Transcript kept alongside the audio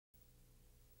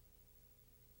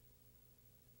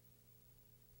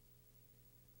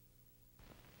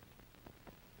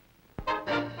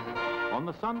On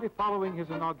the Sunday following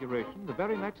his inauguration, the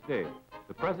very next day,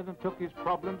 the president took his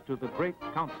problems to the great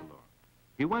counselor.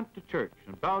 He went to church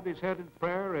and bowed his head in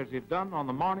prayer as he'd done on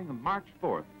the morning of March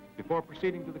 4th before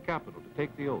proceeding to the Capitol to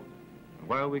take the oath. And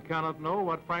while we cannot know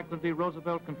what Franklin D.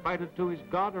 Roosevelt confided to his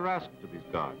God or asked of his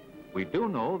God, we do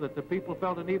know that the people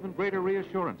felt an even greater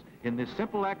reassurance in this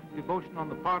simple act of devotion on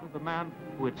the part of the man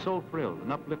who had so thrilled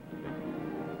and uplifted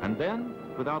them. And then,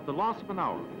 without the loss of an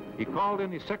hour, he called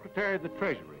in his Secretary of the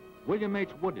Treasury, William H.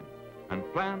 Woodin, and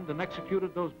planned and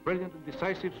executed those brilliant and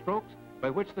decisive strokes by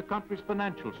which the country's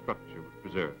financial structure was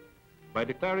preserved. By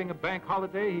declaring a bank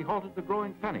holiday, he halted the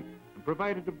growing panic and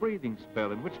provided a breathing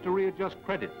spell in which to readjust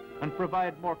credit and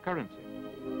provide more currency.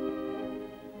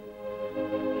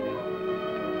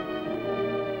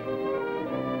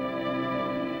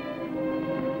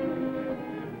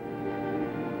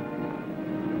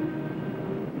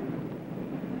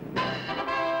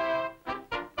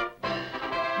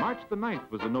 March the 9th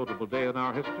was a notable day in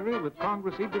our history, with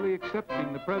Congress eagerly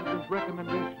accepting the president's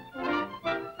recommendation.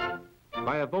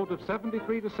 By a vote of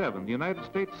 73 to 7, the United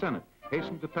States Senate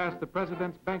hastened to pass the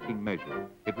president's banking measure.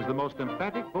 It was the most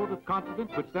emphatic vote of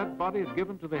confidence which that body had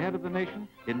given to the head of the nation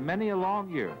in many a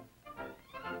long year.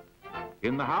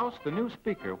 In the House, the new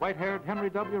Speaker, white-haired Henry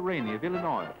W. Rainey of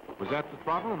Illinois, was at the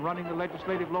throttle and running the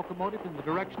legislative locomotive in the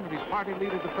direction that his party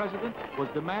leader, the president, was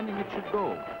demanding it should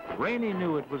go. Rainey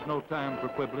knew it was no time for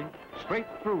quibbling. Straight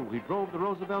through, he drove the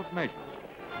Roosevelt measures.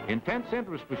 Intense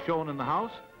interest was shown in the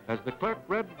House as the clerk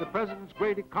read the president's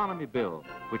great economy bill,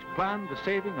 which planned the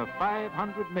saving of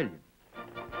 $500 million.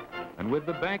 And with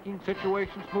the banking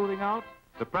situation smoothing out,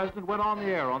 the president went on the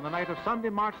air on the night of Sunday,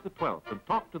 March the 12th, and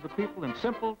talked to the people in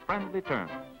simple, friendly terms.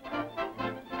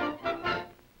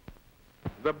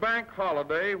 The bank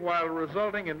holiday, while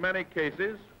resulting in many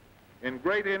cases in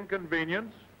great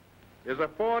inconvenience, is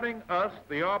affording us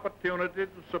the opportunity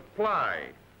to supply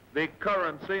the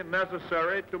currency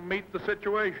necessary to meet the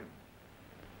situation.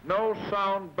 No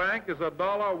sound bank is a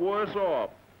dollar worse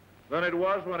off than it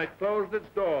was when it closed its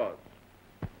doors.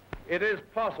 It is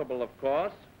possible, of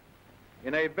course,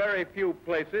 in a very few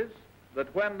places,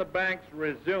 that when the banks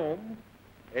resume,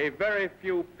 a very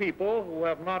few people who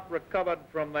have not recovered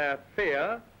from their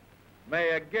fear may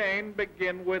again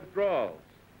begin withdrawals.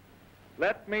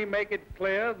 Let me make it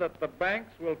clear that the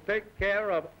banks will take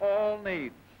care of all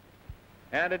needs.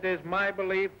 And it is my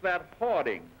belief that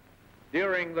hoarding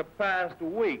during the past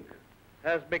week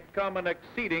has become an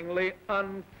exceedingly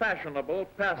unfashionable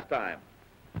pastime.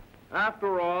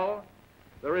 After all,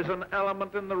 there is an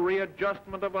element in the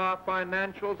readjustment of our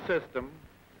financial system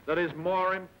that is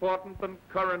more important than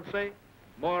currency,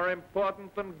 more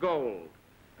important than gold,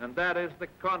 and that is the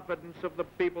confidence of the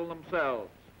people themselves.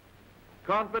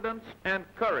 Confidence and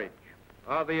courage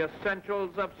are the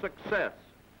essentials of success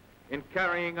in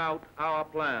carrying out our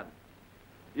plan.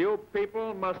 You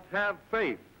people must have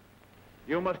faith.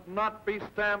 You must not be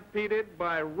stampeded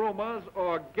by rumors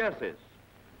or guesses.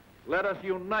 Let us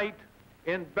unite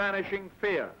in banishing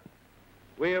fear.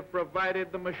 We have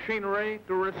provided the machinery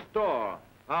to restore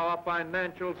our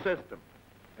financial system,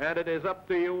 and it is up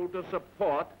to you to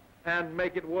support and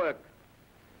make it work.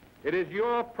 It is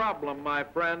your problem, my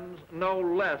friends, no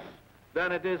less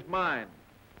than it is mine.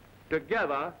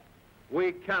 Together,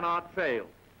 we cannot fail.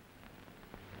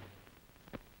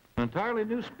 An entirely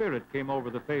new spirit came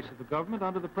over the face of the government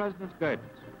under the president's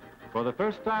guidance. For the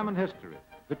first time in history,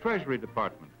 the Treasury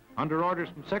Department, under orders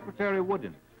from Secretary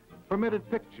Woodin, permitted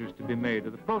pictures to be made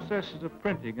of the processes of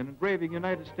printing and engraving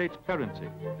United States currency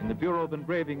in the Bureau of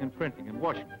Engraving and Printing in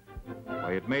Washington.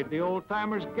 Why, it made the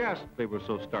old-timers gasp, they were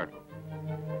so startled.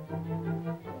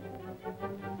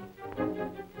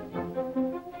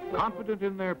 Confident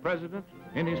in their president,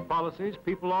 in his policies,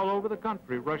 people all over the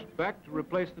country rushed back to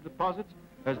replace the deposits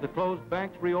as the closed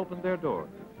banks reopened their doors.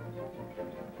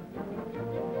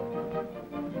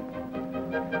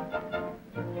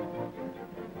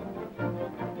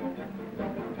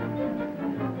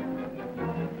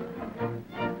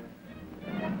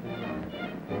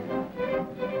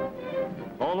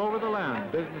 All over the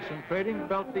land, business and trading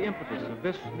felt the impetus of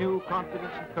this new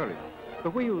confidence and courage. The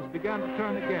wheels began to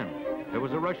turn again. There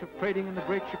was a rush of trading in the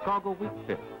great Chicago wheat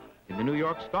pit. In the New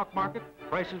York stock market,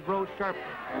 prices rose sharply.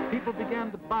 People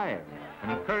began to buy,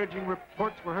 and encouraging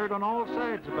reports were heard on all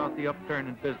sides about the upturn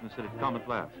in business that had come at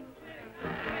last.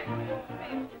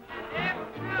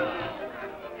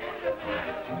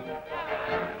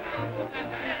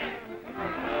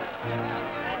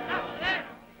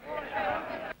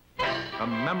 A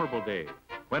memorable day,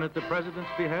 when at the president's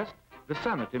behest, the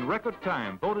Senate in record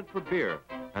time voted for beer,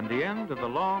 and the end of the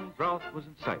long drought was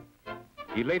in sight.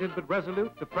 Elated but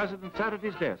resolute, the president sat at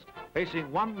his desk,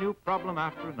 facing one new problem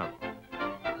after another.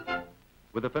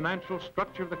 With the financial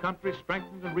structure of the country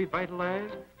strengthened and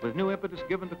revitalized, with new impetus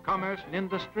given to commerce and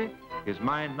industry, his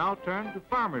mind now turned to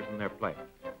farmers and their plight,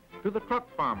 to the truck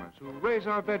farmers who raise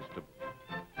our vegetables,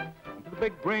 and to the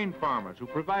big grain farmers who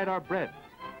provide our bread.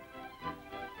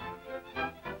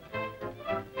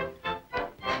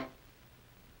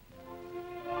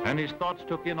 And his thoughts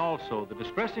took in also the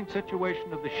distressing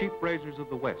situation of the sheep raisers of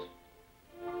the West,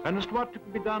 and as to what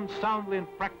could be done soundly and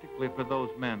practically for those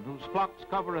men whose flocks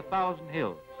cover 1,000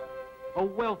 hills, a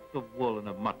wealth of wool and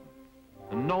of mutton,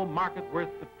 and no market worth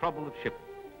the trouble of shipping.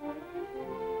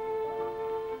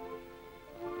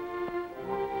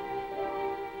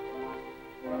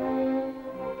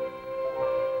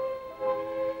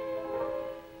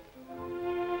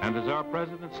 And as our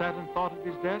president sat and thought at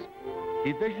his desk,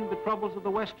 he visioned the troubles of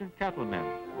the Western cattlemen,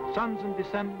 sons and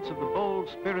descendants of the bold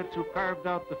spirits who carved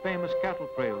out the famous cattle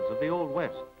trails of the Old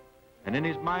West. And in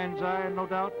his mind's eye, no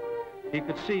doubt, he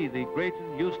could see the great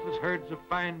and useless herds of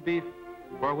fine beef,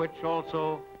 for which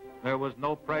also there was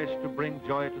no price to bring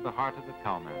joy to the heart of the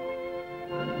cowman.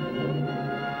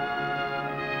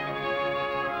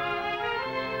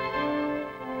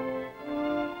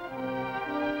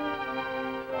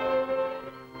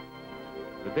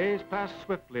 The days passed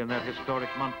swiftly in that historic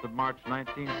month of March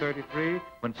 1933,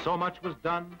 when so much was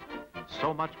done and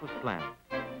so much was planned.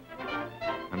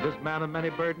 And this man of many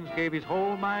burdens gave his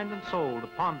whole mind and soul to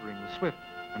pondering the swift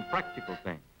and practical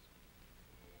things.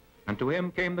 And to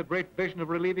him came the great vision of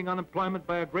relieving unemployment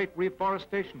by a great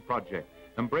reforestation project,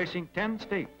 embracing 10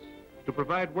 states, to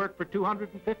provide work for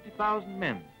 250,000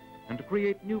 men, and to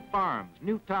create new farms,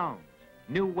 new towns,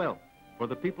 new wealth for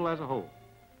the people as a whole,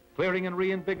 clearing and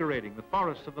reinvigorating the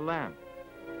forests of the land.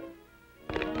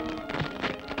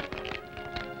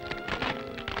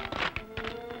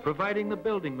 Providing the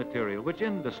building material which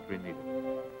industry needed.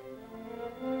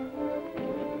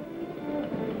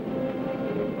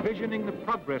 Visioning the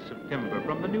progress of timber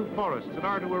from the new forests that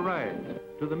are to arise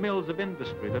to the mills of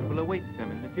industry that will await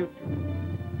them in the future.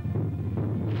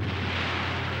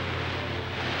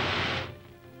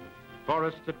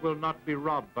 Forests that will not be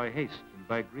robbed by haste and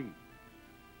by greed.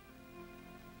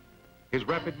 His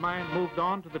rapid mind moved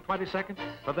on to the 22nd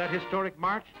of that historic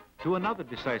march to another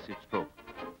decisive stroke.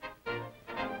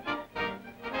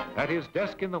 At his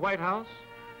desk in the White House,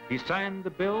 he signed the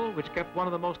bill which kept one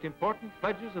of the most important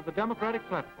pledges of the Democratic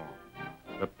platform,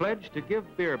 the pledge to give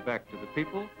beer back to the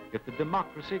people if the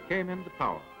democracy came into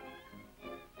power.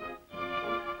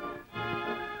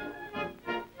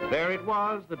 There it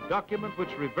was, the document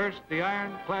which reversed the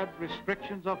ironclad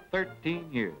restrictions of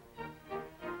 13 years.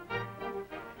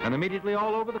 And immediately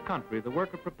all over the country, the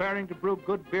work of preparing to brew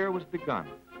good beer was begun.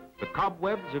 The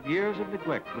cobwebs of years of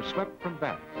neglect were swept from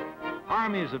vats.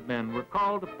 Armies of men were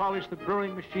called to polish the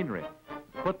brewing machinery,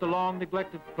 put the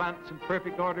long-neglected plants in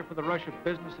perfect order for the rush of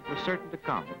business that was certain to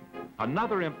come.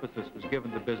 Another emphasis was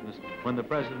given to business when the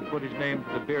president put his name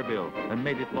to the beer bill and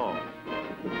made it law.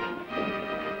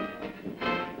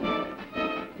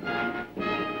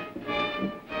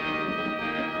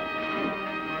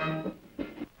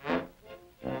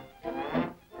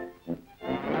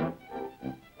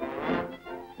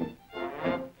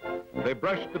 They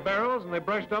brushed the barrels and they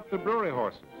brushed up the brewery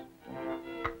horses.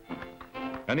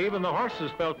 And even the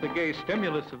horses felt the gay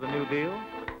stimulus of the New Deal.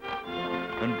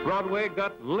 And Broadway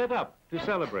got lit up to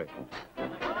celebrate.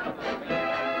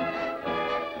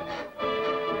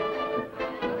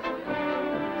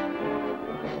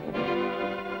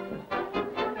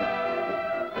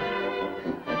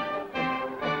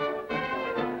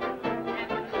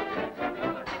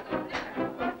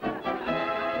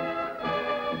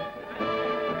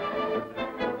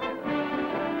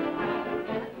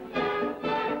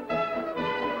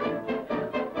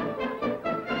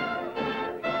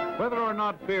 Whether or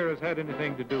not beer has had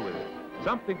anything to do with it,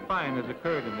 something fine has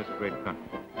occurred in this great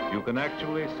country. You can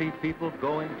actually see people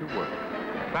going to work.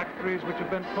 Factories which have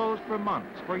been closed for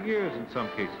months, for years in some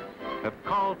cases, have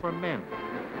called for men,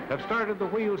 have started the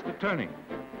wheels to turning,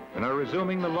 and are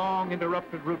resuming the long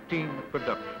interrupted routine of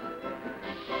production.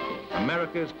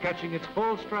 America is catching its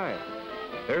full stride.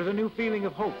 There's a new feeling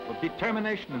of hope, of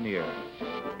determination in the air.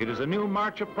 It is a new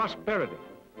march of prosperity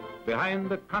behind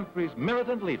the country's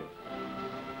militant leader,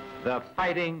 the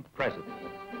fighting president.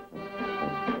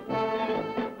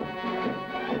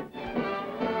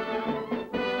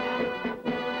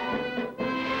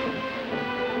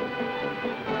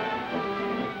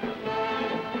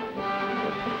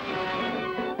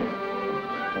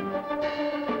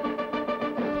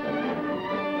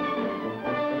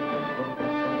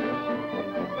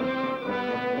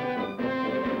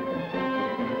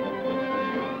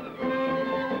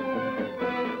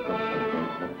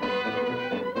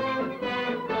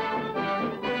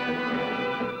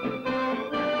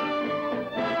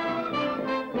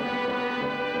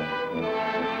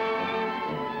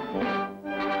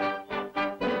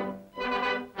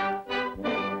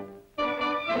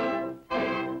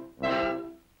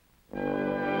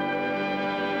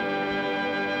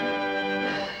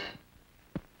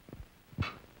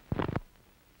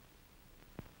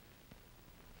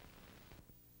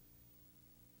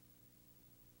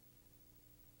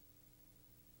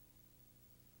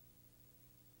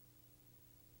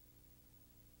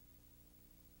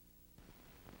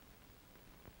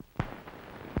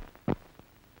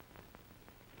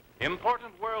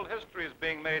 Important world history is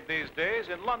being made these days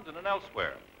in London and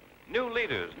elsewhere. New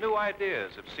leaders, new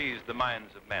ideas have seized the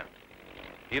minds of men.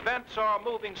 Events are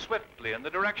moving swiftly in the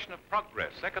direction of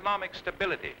progress, economic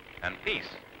stability, and peace.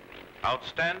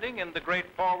 Outstanding in the great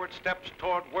forward steps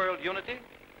toward world unity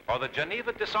are the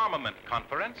Geneva Disarmament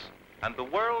Conference and the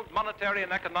World Monetary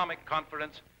and Economic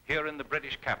Conference here in the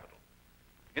British capital.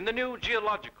 In the new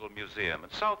Geological Museum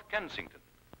in South Kensington,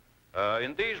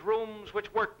 in these rooms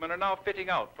which workmen are now fitting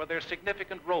out for their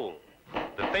significant role,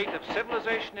 the fate of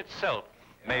civilization itself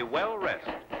may well rest.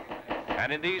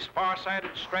 And in these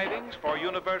far-sighted strivings for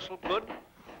universal good,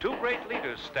 two great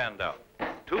leaders stand out.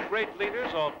 Two great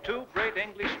leaders of two great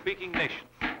English-speaking nations.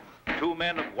 Two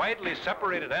men of widely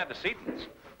separated antecedents,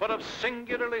 but of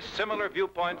singularly similar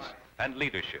viewpoints and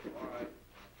leadership.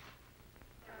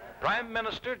 Prime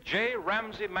Minister J.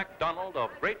 Ramsay MacDonald of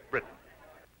Great Britain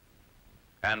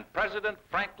and President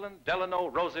Franklin Delano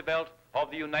Roosevelt of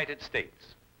the United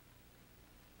States.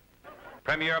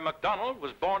 Premier MacDonald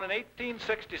was born in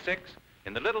 1866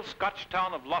 in the little Scotch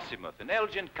town of Lossiemouth in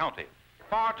Elgin County,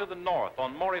 far to the north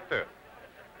on Moray Firth.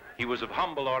 He was of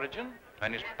humble origin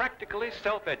and is practically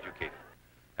self-educated.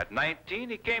 At 19,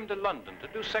 he came to London to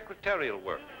do secretarial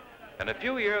work, and a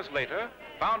few years later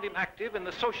found him active in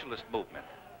the socialist movement,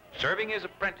 serving his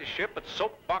apprenticeship at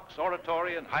Soapbox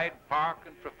Oratory in Hyde Park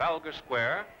and Trafalgar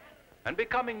Square, and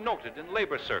becoming noted in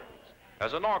labor circles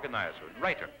as an organizer and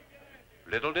writer.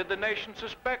 Little did the nation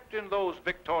suspect in those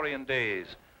Victorian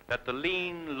days that the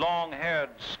lean, long-haired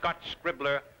Scotch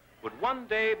scribbler would one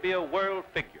day be a world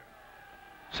figure.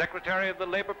 Secretary of the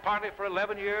Labour Party for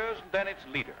 11 years, and then its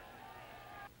leader.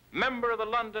 Member of the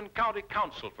London County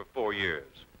Council for 4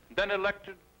 years, then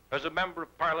elected as a member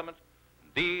of Parliament.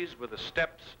 These were the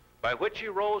steps by which he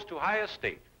rose to high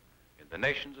estate in the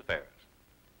nation's affairs.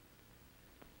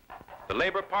 The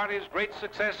Labour Party's great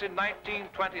success in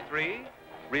 1923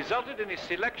 resulted in his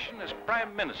selection as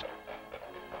Prime Minister.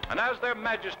 And as their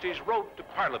Majesties rode to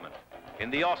Parliament in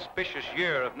the auspicious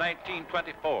year of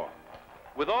 1924,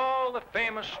 with all the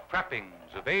famous trappings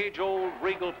of age-old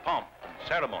regal pomp and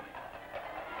ceremony,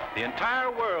 the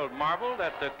entire world marveled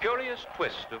at the curious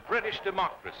twist of British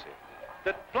democracy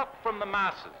that plucked from the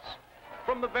masses,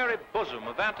 from the very bosom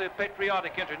of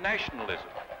anti-patriotic internationalism,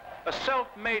 a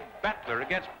self-made battler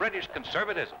against British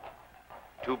conservatism,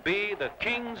 to be the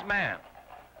king's man,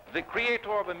 the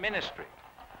creator of a ministry,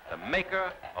 the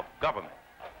maker of government.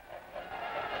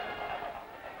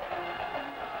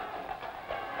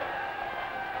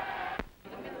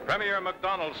 Premier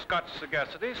MacDonald's Scotch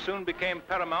sagacity soon became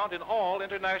paramount in all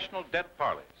international debt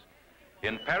parleys.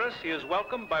 In Paris, he is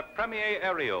welcomed by Premier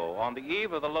Herriot on the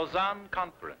eve of the Lausanne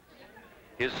Conference.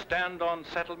 His stand on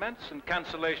settlements and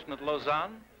cancellation at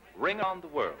Lausanne ring on the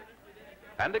world.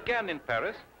 And again in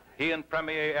Paris, he and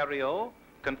Premier Herriot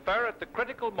confer at the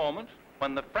critical moment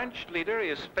when the French leader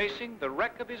is facing the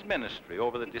wreck of his ministry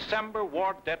over the December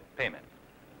war debt payment.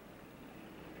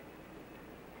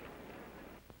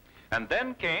 And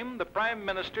then came the Prime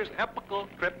Minister's epical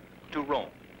trip to Rome.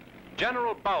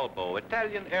 General Balbo,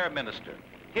 Italian Air Minister,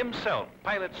 himself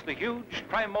pilots the huge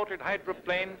tri-motored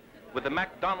hydroplane with the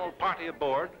MacDonald party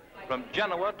aboard from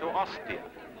Genoa to Ostia.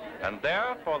 And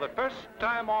there, for the first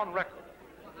time on record,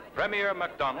 Premier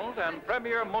MacDonald and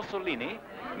Premier Mussolini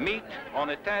meet on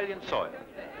Italian soil.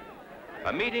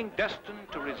 A meeting destined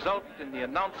to result in the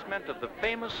announcement of the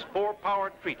famous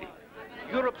four-power treaty,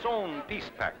 Europe's own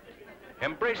peace pact,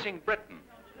 embracing Britain,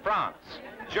 France,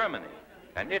 Germany,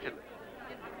 and Italy.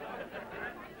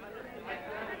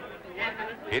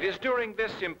 It is during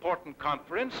this important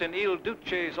conference in Il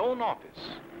Duce's own office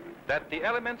that the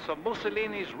elements of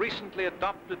Mussolini's recently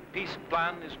adopted peace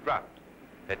plan is dropped,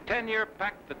 a 10-year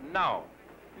pact that now,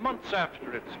 months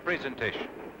after its presentation,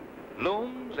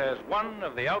 looms as one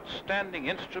of the outstanding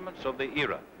instruments of the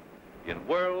era in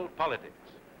world politics.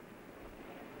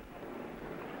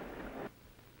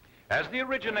 As the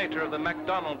originator of the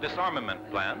MacDonald disarmament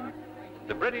plan,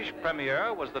 the British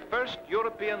Premier was the first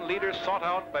European leader sought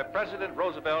out by President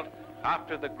Roosevelt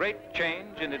after the great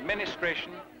change in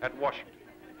administration at Washington.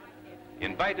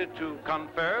 Invited to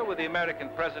confer with the American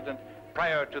President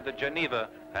prior to the Geneva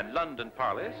and London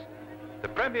parleys, the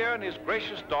Premier and his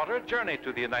gracious daughter journeyed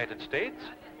to the United States,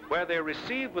 where they are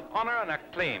received with honor and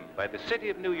acclaim by the city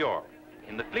of New York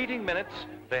in the fleeting minutes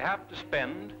they have to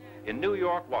spend in New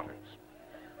York waters.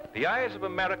 The eyes of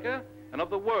America and of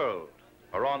the world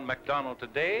are on MacDonald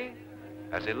today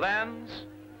as he lands,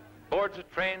 boards a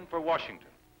train for Washington.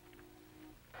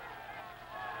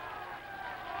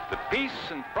 The peace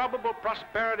and probable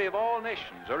prosperity of all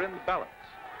nations are in the balance.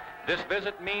 This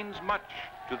visit means much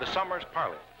to the summer's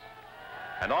parleys.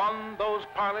 And on those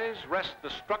parleys rests the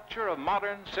structure of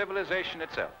modern civilization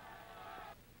itself.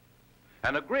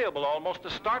 An agreeable, almost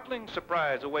a startling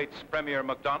surprise awaits Premier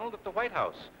MacDonald at the White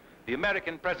House, the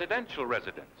American presidential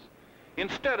residence.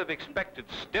 Instead of expected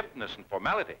stiffness and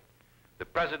formality, the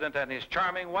president and his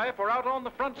charming wife are out on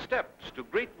the front steps to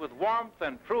greet with warmth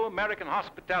and true American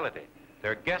hospitality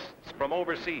their guests from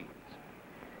overseas.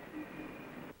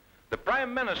 The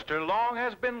Prime Minister long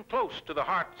has been close to the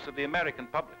hearts of the American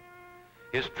public.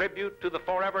 His tribute to the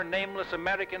forever nameless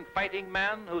American fighting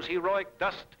man whose heroic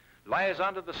dust lies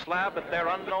under the slab at their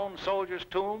unknown soldier's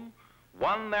tomb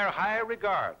won their high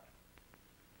regard.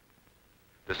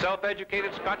 The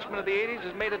self-educated Scotchman of the 80s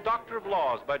is made a doctor of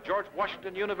laws by George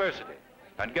Washington University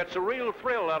and gets a real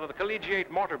thrill out of the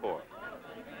collegiate mortarboard.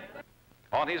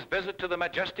 On his visit to the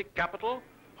majestic capital,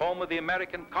 home of the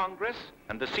American Congress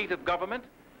and the seat of government,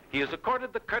 he is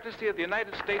accorded the courtesy of the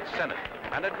United States Senate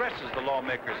and addresses the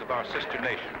lawmakers of our sister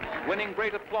nation, winning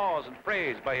great applause and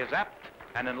praise by his apt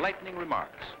and enlightening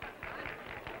remarks.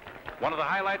 One of the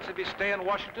highlights of his stay in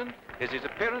Washington is his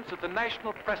appearance at the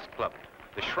National Press Club,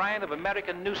 the shrine of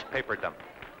American newspaperdom.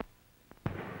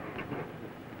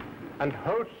 And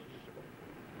hosts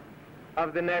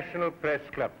of the National Press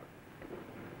Club,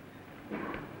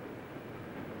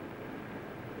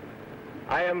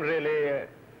 I am really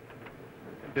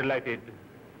delighted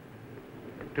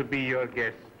to be your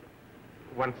guest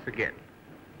once again.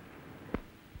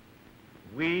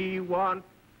 We want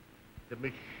the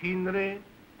machinery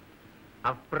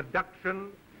of production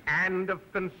and of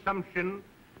consumption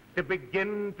to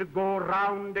begin to go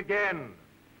round again.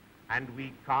 And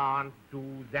we can't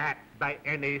do that by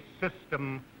any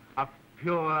system of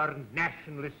pure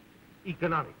nationalist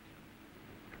economics.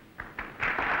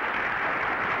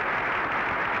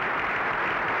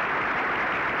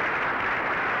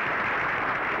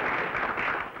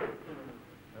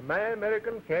 My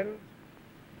American friends,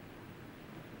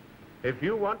 if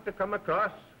you want to come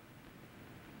across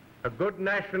a good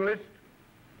nationalist,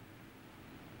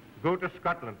 go to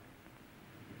Scotland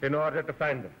in order to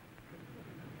find them.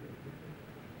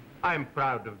 I'm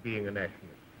proud of being a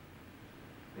nationalist.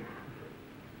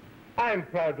 I'm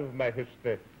proud of my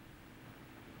history.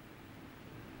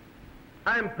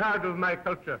 I'm proud of my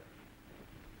culture.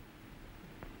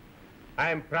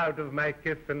 I'm proud of my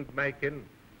kith and my kin.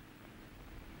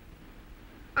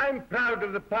 I'm proud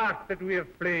of the part that we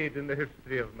have played in the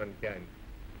history of mankind.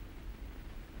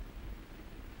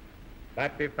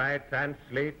 But if I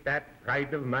translate that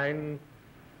pride of mine,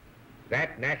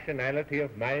 that nationality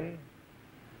of mine,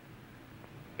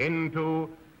 into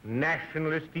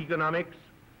nationalist economics,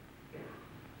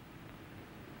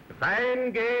 if I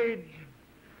engage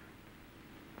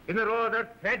in a rather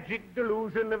tragic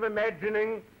delusion of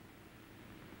imagining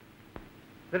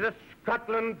that a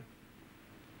Scotland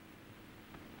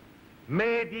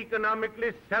made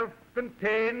economically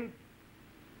self-contained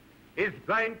is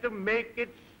going to make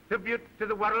its tribute to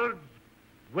the world's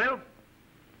wealth,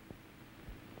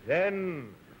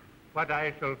 then what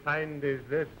I shall find is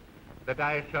this, that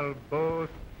I shall both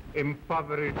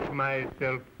impoverish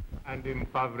myself and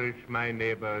impoverish my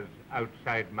neighbors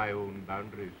outside my own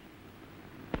boundaries.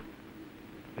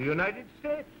 The United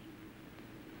States,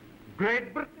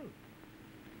 Great Britain,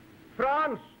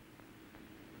 France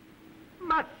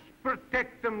must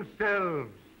protect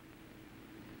themselves.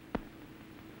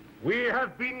 We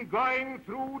have been going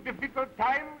through difficult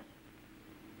times.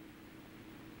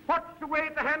 What's the way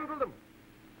to handle them?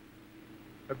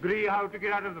 Agree how to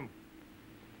get out of them.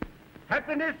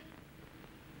 Happiness,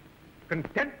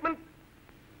 contentment,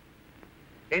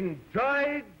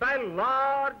 enjoyed by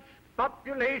large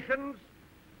populations,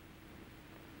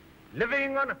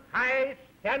 living on high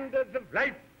standards of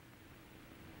life,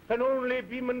 can only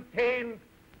be maintained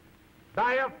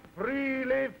by a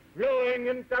freely flowing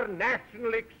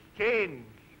international exchange.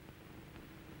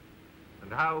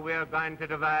 And how we are going to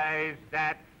devise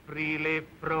that freely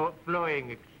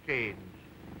flowing exchange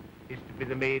is to be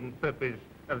the main purpose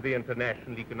of the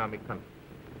International Economic Conference.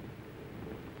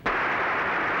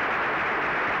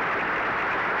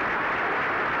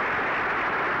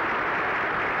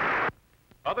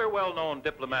 Other well-known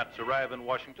diplomats arrive in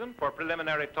Washington for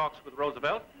preliminary talks with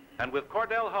Roosevelt and with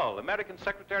Cordell Hull, American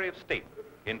Secretary of State,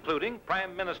 including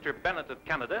Prime Minister Bennett of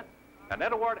Canada and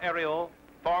Edouard Herriot,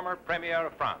 former Premier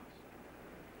of France.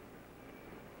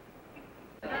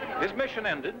 His mission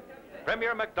ended,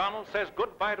 Premier MacDonald says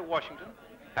goodbye to Washington,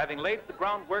 having laid the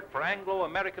groundwork for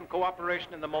Anglo-American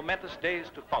cooperation in the momentous days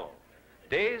to follow.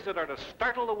 Days that are to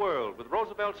startle the world with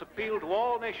Roosevelt's appeal to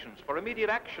all nations for immediate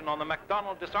action on the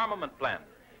MacDonald disarmament plan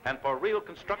and for real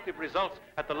constructive results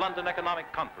at the London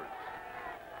Economic Conference.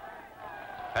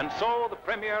 And so the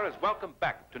Premier is welcomed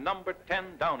back to number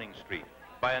 10 Downing Street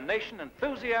by a nation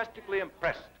enthusiastically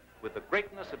impressed with the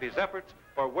greatness of his efforts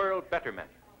for world betterment.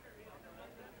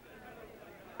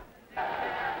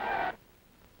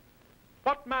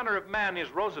 What manner of man is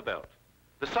Roosevelt,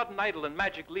 the sudden idol and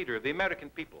magic leader of the American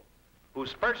people,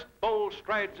 whose first bold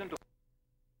strides into